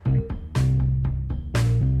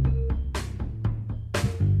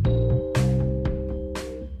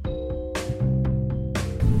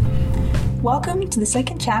Welcome to the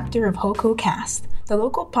second chapter of HOCO Cast, the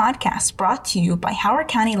local podcast brought to you by Howard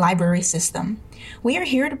County Library System. We are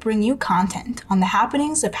here to bring you content on the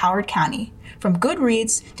happenings of Howard County, from good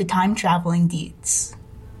reads to time-traveling deeds.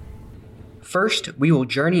 First, we will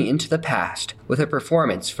journey into the past with a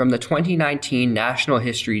performance from the 2019 National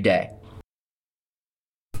History Day.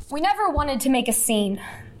 We never wanted to make a scene.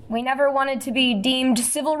 We never wanted to be deemed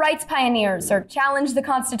civil rights pioneers or challenge the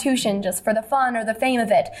Constitution just for the fun or the fame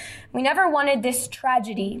of it. We never wanted this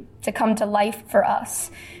tragedy to come to life for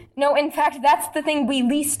us. No, in fact, that's the thing we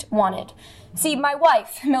least wanted. See, my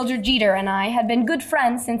wife, Mildred Jeter, and I had been good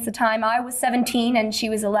friends since the time I was 17 and she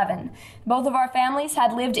was 11. Both of our families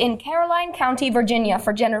had lived in Caroline County, Virginia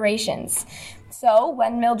for generations. So,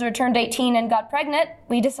 when Mildred turned 18 and got pregnant,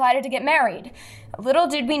 we decided to get married. Little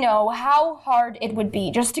did we know how hard it would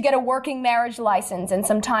be just to get a working marriage license and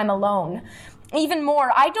some time alone. Even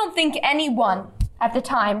more, I don't think anyone at the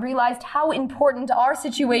time realized how important our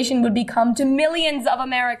situation would become to millions of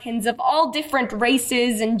Americans of all different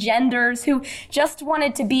races and genders who just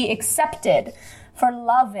wanted to be accepted for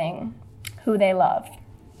loving who they loved.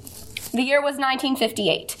 The year was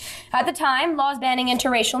 1958. At the time, laws banning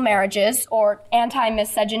interracial marriages, or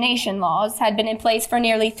anti-miscegenation laws, had been in place for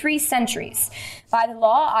nearly 3 centuries. By the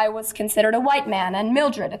law, I was considered a white man and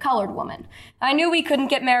Mildred a colored woman. I knew we couldn't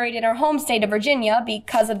get married in our home state of Virginia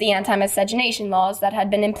because of the anti-miscegenation laws that had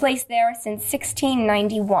been in place there since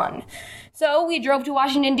 1691. So we drove to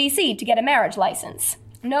Washington, D.C. to get a marriage license.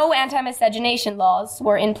 No anti-miscegenation laws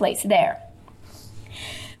were in place there.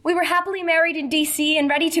 We were happily married in D.C. and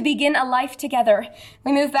ready to begin a life together.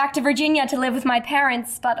 We moved back to Virginia to live with my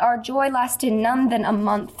parents, but our joy lasted none than a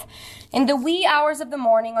month. In the wee hours of the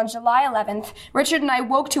morning on July 11th, Richard and I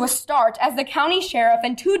woke to a start as the county sheriff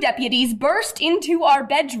and 2 deputies burst into our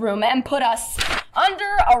bedroom and put us under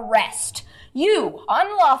arrest. You,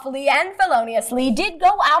 unlawfully and feloniously, did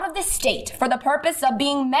go out of the state for the purpose of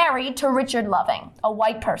being married to Richard Loving, a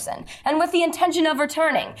white person, and with the intention of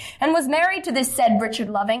returning, and was married to this said Richard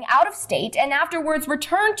Loving out of state, and afterwards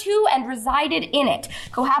returned to and resided in it,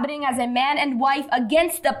 cohabiting as a man and wife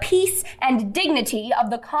against the peace and dignity of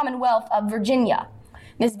the Commonwealth of Virginia.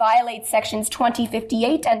 This violates sections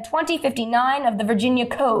 2058 and 2059 of the Virginia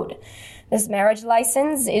Code. This marriage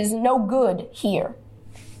license is no good here.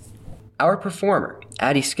 Our performer,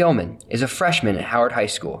 Addie Skillman, is a freshman at Howard High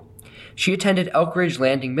School. She attended Elk Ridge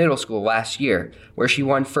Landing Middle School last year, where she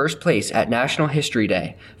won first place at National History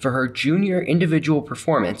Day for her junior individual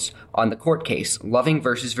performance on the court case Loving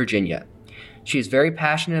versus Virginia. She is very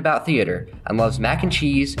passionate about theater and loves mac and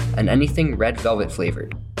cheese and anything red velvet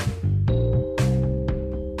flavored.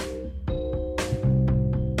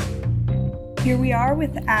 Here we are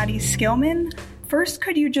with Addie Skillman. First,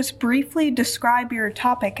 could you just briefly describe your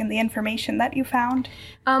topic and the information that you found?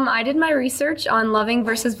 I did my research on Loving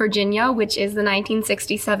versus Virginia, which is the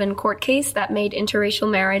 1967 court case that made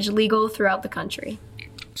interracial marriage legal throughout the country.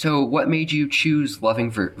 So what made you choose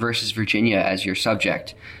Loving versus Virginia as your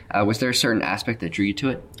subject? Was there a certain aspect that drew you to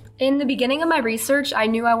it? In the beginning of my research, I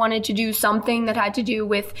knew I wanted to do something that had to do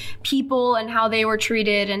with people and how they were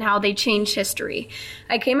treated and how they changed history.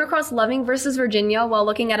 I came across Loving versus Virginia while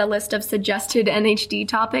looking at a list of suggested NHD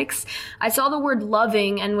topics. I saw the word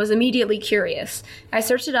loving and was immediately curious. I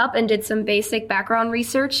searched it up and did some basic background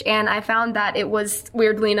research, and I found that it was,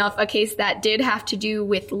 weirdly enough, a case that did have to do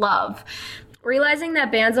with love. Realizing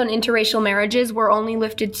that bans on interracial marriages were only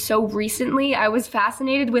lifted so recently, I was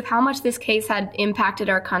fascinated with how much this case had impacted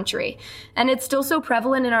our country. And it's still so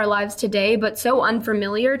prevalent in our lives today, but so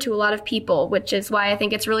unfamiliar to a lot of people, which is why I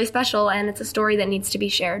think it's really special and it's a story that needs to be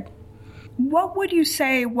shared. What would you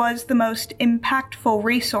say was the most impactful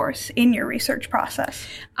resource in your research process?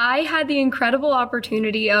 I had the incredible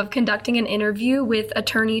opportunity of conducting an interview with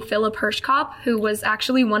attorney Philip Hirschkopf, who was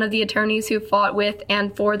actually one of the attorneys who fought with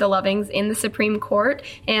and for the Lovings in the Supreme Court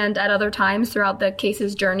and at other times throughout the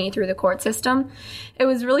case's journey through the court system. It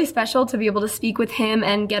was really special to be able to speak with him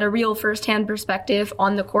and get a real firsthand perspective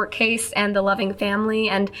on the court case and the Loving family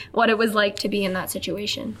and what it was like to be in that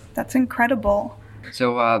situation. That's incredible.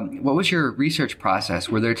 So what was your research process?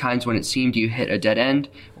 Were there times when it seemed you hit a dead end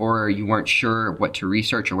or you weren't sure what to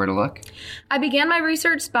research or where to look? I began my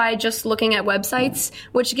research by just looking at websites,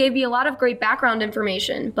 which gave me a lot of great background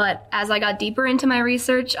information. But as I got deeper into my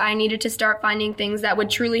research, I needed to start finding things that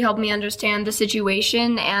would truly help me understand the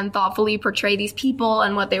situation and thoughtfully portray these people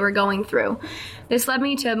and what they were going through. This led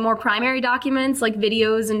me to more primary documents like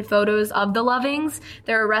videos and photos of the Lovings,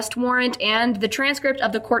 their arrest warrant, and the transcript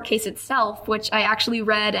of the court case itself, which I actually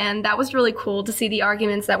read, and that was really cool to see the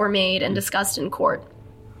arguments that were made and discussed in court.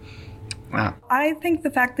 Wow. I think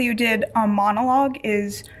the fact that you did a monologue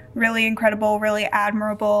is really incredible, really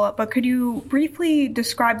admirable. But could you briefly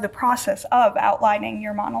describe the process of outlining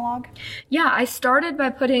your monologue? Yeah, I started by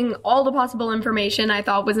putting all the possible information I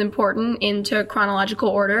thought was important into chronological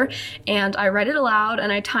order, and I read it aloud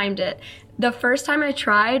and I timed it. The first time I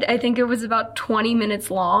tried, I think it was about 20 minutes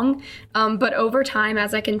long, but over time,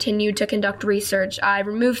 as I continued to conduct research, I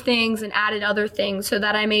removed things and added other things so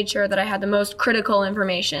that I made sure that I had the most critical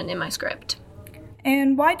information in my script.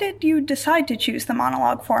 And why did you decide to choose the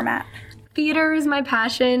monologue format? Theater is my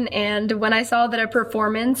passion, and when I saw that a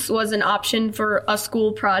performance was an option for a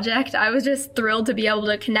school project, I was just thrilled to be able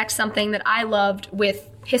to connect something that I loved with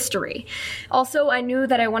history. Also, I knew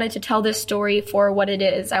that I wanted to tell this story for what it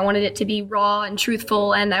is. I wanted it to be raw and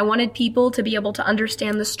truthful, and I wanted people to be able to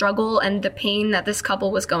understand the struggle and the pain that this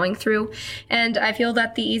couple was going through. And I feel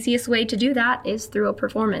that the easiest way to do that is through a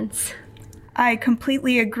performance. I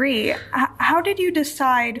completely agree. How did you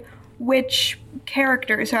decide which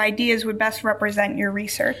characters or ideas would best represent your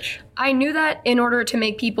research? I knew that in order to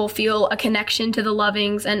make people feel a connection to the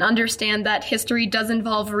Lovings and understand that history does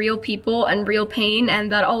involve real people and real pain,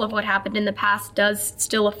 and that all of what happened in the past does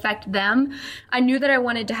still affect them, I knew that I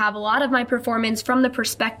wanted to have a lot of my performance from the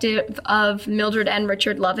perspective of Mildred and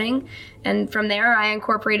Richard Loving. And from there, I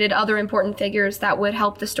incorporated other important figures that would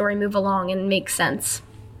help the story move along and make sense.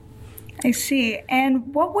 I see.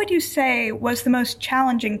 And what would you say was the most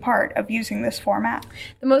challenging part of using this format?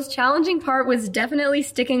 The most challenging part was definitely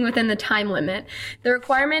sticking within the time limit. The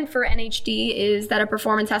requirement for NHD is that a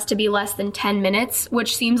performance has to be less than 10 minutes,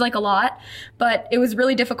 which seems like a lot, but it was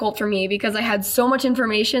really difficult for me because I had so much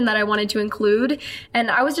information that I wanted to include,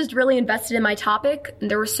 and I was just really invested in my topic.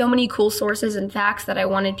 There were so many cool sources and facts that I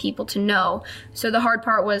wanted people to know. So the hard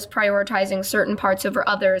part was prioritizing certain parts over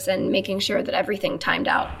others and making sure that everything timed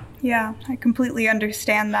out. Yeah, I completely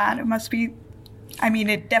understand that. It must be,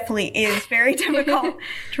 it definitely is very difficult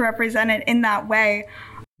to represent it in that way.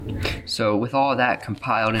 So with all that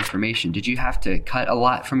compiled information, did you have to cut a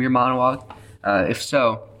lot from your monologue? If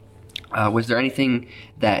so, was there anything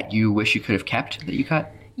that you wish you could have kept that you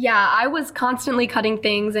cut? Yeah, I was constantly cutting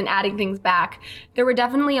things and adding things back. There were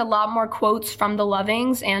definitely a lot more quotes from the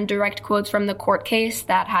Lovings and direct quotes from the court case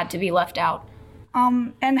that had to be left out.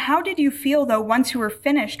 And how did you feel, though, once you were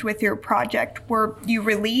finished with your project? Were you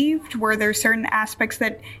relieved? Were there certain aspects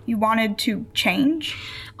that you wanted to change?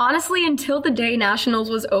 Honestly, until the day Nationals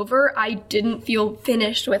was over, I didn't feel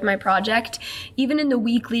finished with my project. Even in the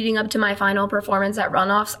week leading up to my final performance at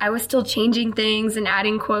Runoffs, I was still changing things and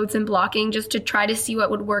adding quotes and blocking just to try to see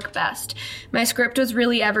what would work best. My script was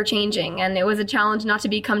really ever-changing, and it was a challenge not to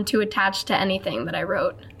become too attached to anything that I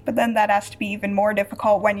wrote. But then that has to be even more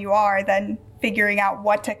difficult when you are then figuring out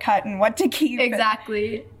what to cut and what to keep.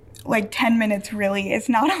 Exactly. And, 10 minutes really is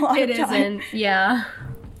not a lot of time. It isn't, yeah.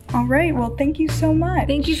 All right, well, thank you so much.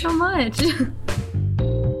 Thank you so much.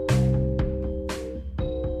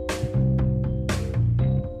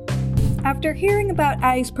 After hearing about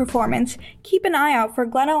Addie's performance, keep an eye out for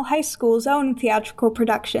Glenelg High School's own theatrical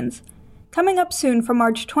productions. Coming up soon from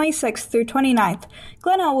March 26th through 29th,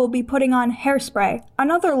 Glenelg will be putting on Hairspray,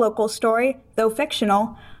 another local story, though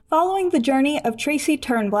fictional, following the journey of Tracy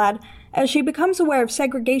Turnblad as she becomes aware of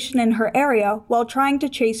segregation in her area while trying to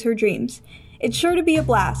chase her dreams. It's sure to be a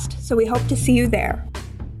blast, so we hope to see you there.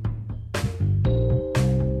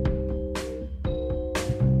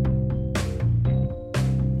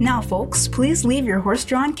 Now, folks, please leave your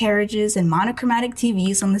horse-drawn carriages and monochromatic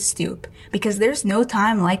TVs on the stoop, because there's no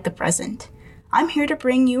time like the present. I'm here to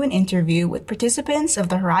bring you an interview with participants of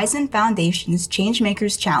the Horizon Foundation's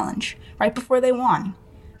Changemakers Challenge, right before they won.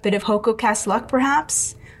 Bit of HoCoCast luck,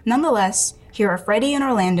 perhaps? Nonetheless, here are Freddie and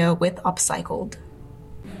Orlando with Upcycled.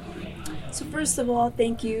 So first of all,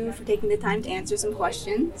 thank you for taking the time to answer some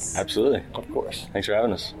questions. Absolutely, of course. Thanks for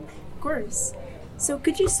having us. Of course. So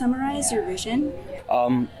could you summarize your vision?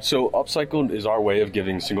 So Upcycled is our way of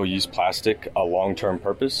giving single-use plastic a long-term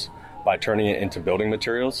purpose by turning it into building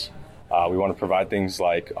materials. We want to provide things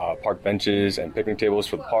like park benches and picnic tables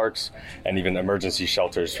for the parks, and even emergency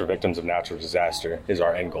shelters for victims of natural disaster is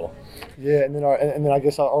our end goal. Yeah, and then I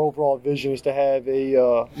guess our overall vision is to have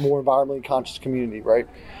a more environmentally conscious community, right?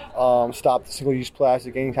 Stop the single-use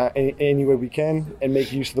plastic any way we can, and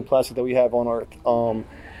make use of the plastic that we have on Earth.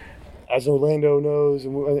 As Orlando knows,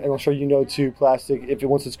 and I'm sure you know too, plastic,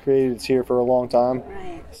 once it's created, it's here for a long time.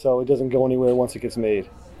 Right. So it doesn't go anywhere once it gets made.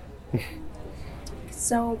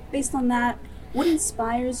 So, based on that, what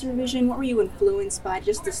inspires your vision? What were you influenced by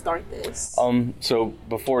just to start this? So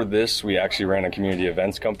before this, we actually ran a community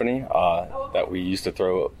events company that we used to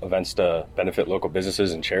throw events to benefit local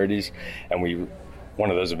businesses and charities, and we one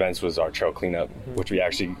of those events was our trail cleanup, which we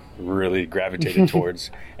actually really gravitated towards,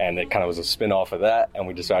 and it kind of was a spin-off of that, and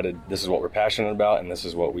we decided this is what we're passionate about and this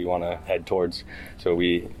is what we want to head towards. So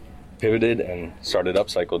we pivoted and started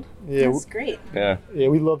Upcycled. Yeah, that's great. Yeah,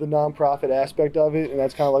 we love the nonprofit aspect of it, and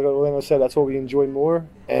that's kind of like what Orlando said, that's what we enjoy more,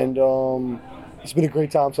 and it's been a great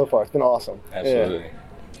time so far. It's been awesome. Absolutely.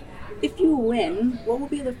 Yeah. If you win, what will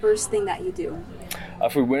be the first thing that you do?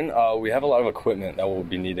 If we win, we have a lot of equipment that we'll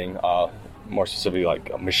be needing, more specifically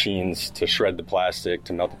like machines to shred the plastic,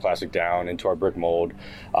 to melt the plastic down into our brick mold.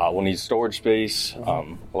 We'll need storage space.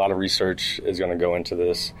 A lot of research is going to go into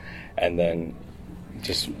this, and then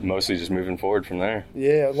mostly just moving forward from there.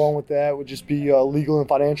 Yeah, along with that would just be legal and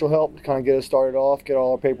financial help to kind of get us started off, get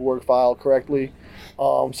all our paperwork filed correctly,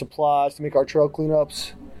 supplies to make our trail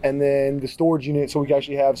cleanups, and then the storage unit so we can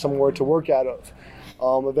actually have somewhere to work out of.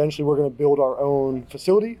 Eventually we're going to build our own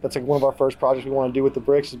facility. That's like one of our first projects we want to do with the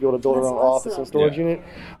bricks, is be able to build our own office and storage unit.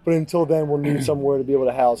 But until then, we'll need somewhere to be able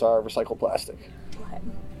to house our recycled plastic.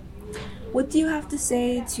 What do you have to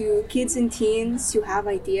say to kids and teens who have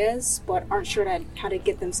ideas but aren't sure how to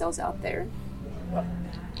get themselves out there?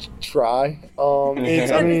 Try.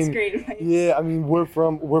 That's great advice. Yeah, I mean, we're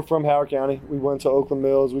from Howard County. We went to Oakland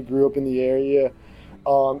Mills. We grew up in the area.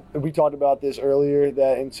 We talked about this earlier,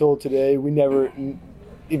 that until today, we never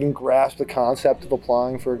even grasped the concept of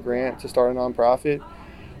applying for a grant to start a nonprofit.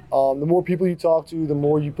 The more people you talk to, the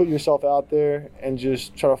more you put yourself out there and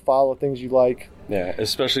just try to follow things you like. Yeah,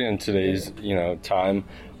 especially in today's time,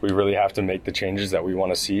 we really have to make the changes that we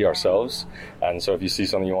want to see ourselves. And so if you see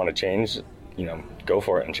something you want to change, go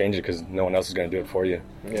for it and change it, because no one else is going to do it for you.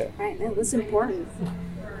 Yeah. Right, and that's important.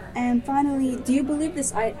 And finally, do you believe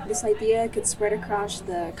this idea could spread across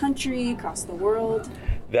the country, across the world?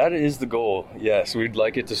 That is the goal, yes. We'd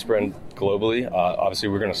like it to spread globally. Obviously,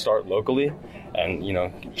 we're going to start locally and,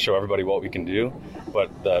 show everybody what we can do.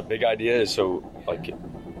 But the big idea is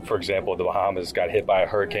for example, the Bahamas got hit by a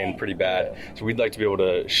hurricane pretty bad. So we'd like to be able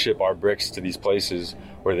to ship our bricks to these places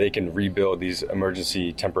where they can rebuild these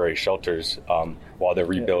emergency temporary shelters while they're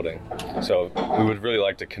rebuilding. So we would really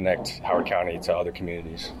like to connect Howard County to other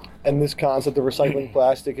communities. And this concept of recycling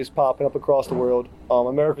plastic is popping up across the world.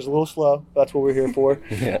 America's a little slow. That's what we're here for.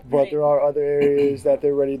 Yeah. But there are other areas that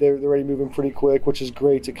they're ready moving pretty quick, which is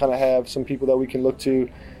great to kind of have some people that we can look to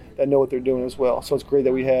that know what they're doing as well. So it's great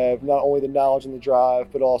that we have not only the knowledge and the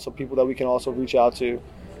drive, but also people that we can also reach out to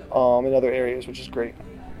in other areas, which is great.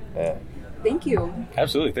 Yeah. Thank you.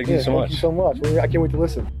 Absolutely. Thank you so much. Thank you so much. I can't wait to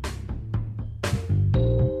listen.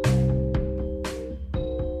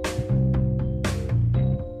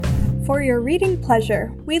 For your reading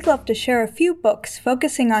pleasure, we'd love to share a few books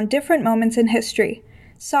focusing on different moments in history.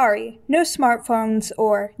 Sorry, no smartphones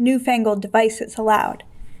or newfangled devices allowed.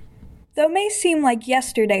 Though it may seem like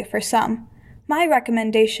yesterday for some, my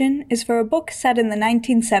recommendation is for a book set in the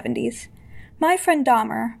 1970s. My Friend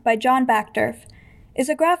Dahmer, by John Backdorf, is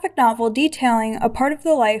a graphic novel detailing a part of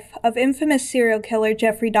the life of infamous serial killer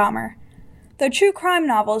Jeffrey Dahmer. Though true crime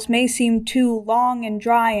novels may seem too long and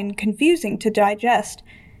dry and confusing to digest,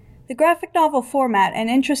 the graphic novel format and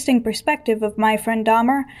interesting perspective of My Friend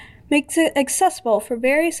Dahmer makes it accessible for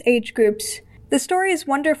various age groups. The story is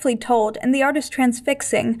wonderfully told and the art is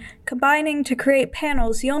transfixing, combining to create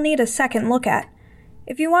panels you'll need a second look at.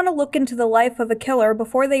 If you want to look into the life of a killer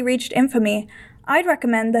before they reached infamy, I'd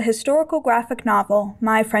recommend the historical graphic novel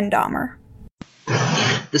My Friend Dahmer.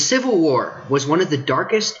 The Civil War was one of the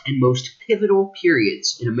darkest and most pivotal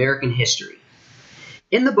periods in American history.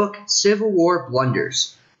 In the book Civil War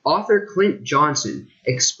Blunders, author Clint Johnson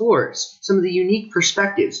explores some of the unique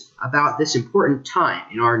perspectives about this important time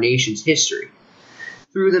in our nation's history.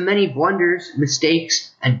 Through the many blunders,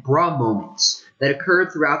 mistakes, and broad moments that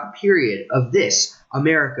occurred throughout the period of this,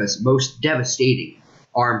 America's most devastating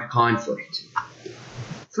armed conflict.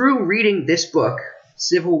 Through reading this book,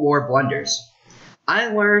 Civil War Blunders, I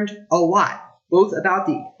learned a lot, both about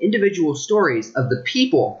the individual stories of the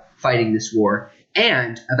people fighting this war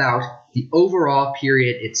and about the overall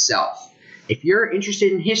period itself. If you're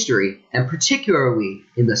interested in history, and particularly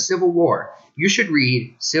in the Civil War, you should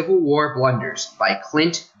read Civil War Blunders by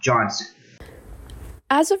Clint Johnson.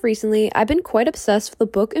 As of recently, I've been quite obsessed with the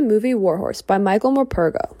book and movie Warhorse by Michael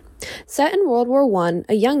Morpurgo. Set in World War I,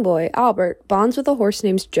 a young boy, Albert, bonds with a horse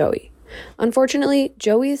named Joey. Unfortunately,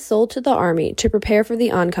 Joey is sold to the army to prepare for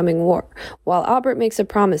the oncoming war, while Albert makes a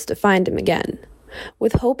promise to find him again.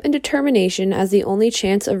 With hope and determination as the only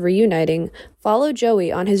chance of reuniting, follow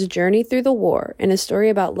Joey on his journey through the war in a story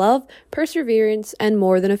about love, perseverance, and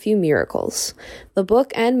more than a few miracles. The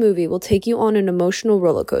book and movie will take you on an emotional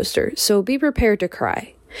roller coaster, so be prepared to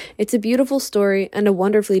cry. It's a beautiful story and a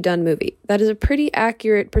wonderfully done movie that is a pretty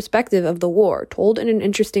accurate perspective of the war, told in an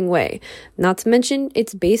interesting way. Not to mention,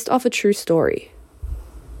 it's based off a true story.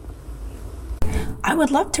 I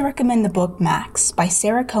would love to recommend the book Max by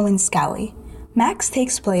Sarah Cohen Scally. Max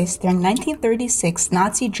takes place during 1936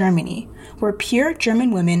 Nazi Germany, where pure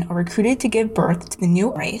German women are recruited to give birth to the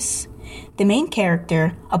new race. The main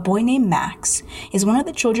character, a boy named Max, is one of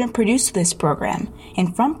the children produced to this program,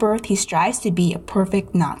 and from birth he strives to be a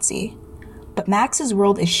perfect Nazi. But Max's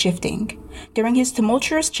world is shifting. During his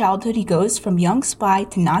tumultuous childhood, he goes from young spy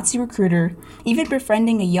to Nazi recruiter, even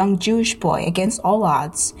befriending a young Jewish boy against all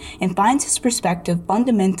odds, and finds his perspective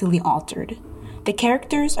fundamentally altered. The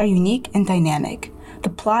characters are unique and dynamic. The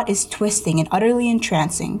plot is twisting and utterly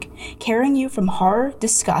entrancing, carrying you from horror,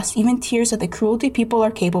 disgust, even tears at the cruelty people are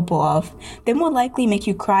capable of, then will likely make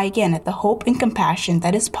you cry again at the hope and compassion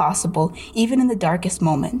that is possible even in the darkest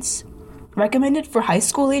moments. Recommended for high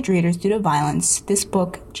school age readers due to violence, this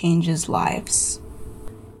book changes lives.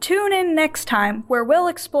 Tune in next time, where we'll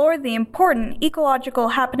explore the important ecological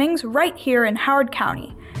happenings right here in Howard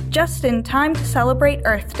County, just in time to celebrate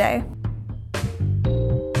Earth Day.